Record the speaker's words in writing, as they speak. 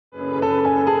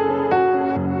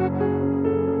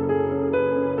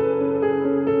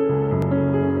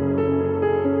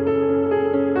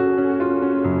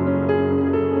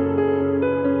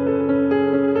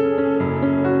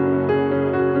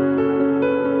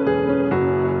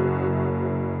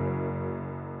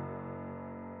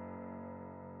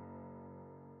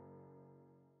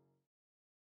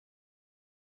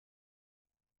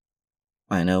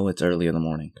I know it's early in the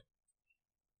morning.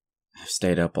 I've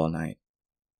stayed up all night.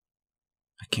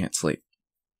 I can't sleep.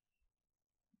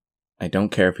 I don't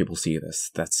care if people see this.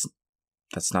 That's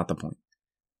not the point.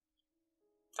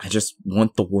 I just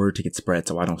want the word to get spread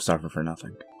so I don't suffer for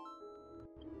nothing.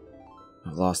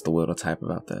 I've lost the will to type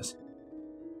about this.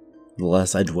 The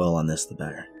less I dwell on this, the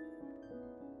better.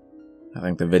 I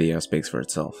think the video speaks for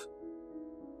itself.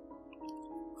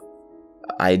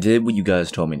 I did what you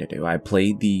guys told me to do. I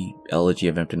played the Elegy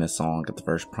of Emptiness song at the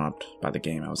first prompt by the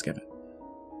game I was given.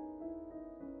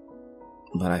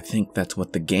 But I think that's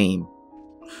what the game,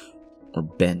 or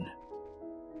Ben,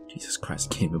 Jesus Christ,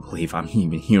 I can't even believe I'm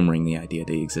even humoring the idea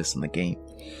that he exists in the game,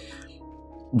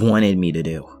 wanted me to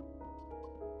do.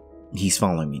 He's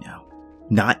following me now.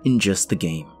 Not in just the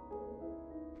game.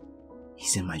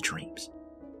 He's in my dreams.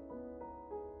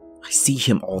 I see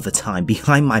him all the time,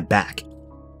 behind my back,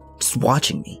 just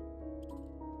watching me.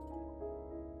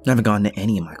 I haven't gone to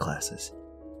any of my classes.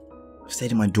 I've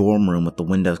stayed in my dorm room with the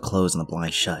windows closed and the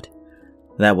blinds shut.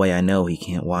 That way I know he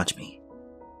can't watch me.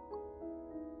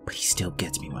 But he still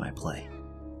gets me when I play.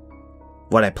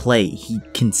 When I play, he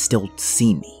can still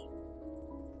see me.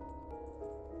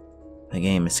 The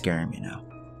game is scaring me now.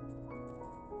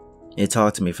 It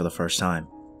talked to me for the first time.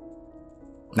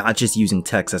 Not just using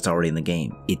text that's already in the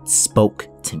game. It spoke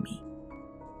to me.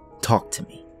 Talked to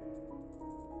me.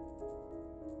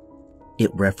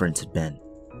 It referenced Ben.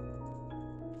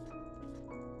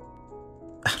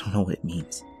 I don't know what it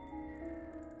means.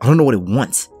 I don't know what it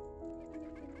wants.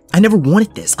 I never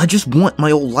wanted this. I just want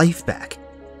my old life back.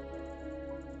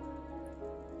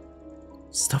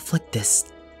 Stuff like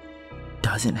this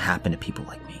doesn't happen to people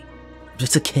like me. I'm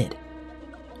just a kid.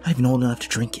 I'm not even old enough to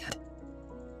drink yet.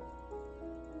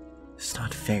 It's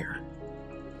not fair.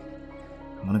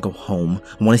 I want to go home.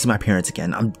 I want to see my parents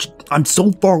again. I'm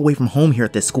so far away from home here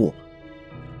at this school.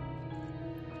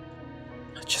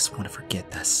 I just want to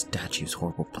forget that statue's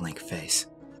horrible blank face.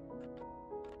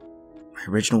 My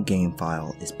original game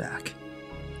file is back.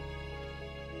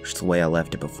 Just the way I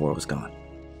left it before it was gone.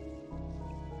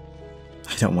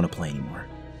 I don't want to play anymore.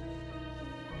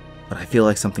 But I feel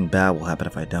like something bad will happen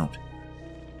if I don't.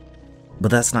 But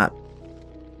that's not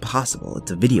possible.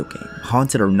 It's a video game.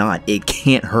 Haunted or not, it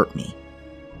can't hurt me.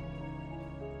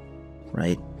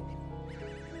 Right?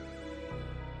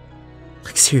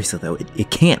 Like seriously though, it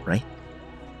can't, right?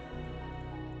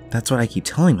 That's what I keep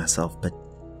telling myself, but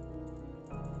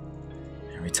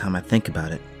every time I think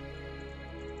about it,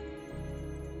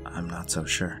 I'm not so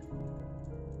sure.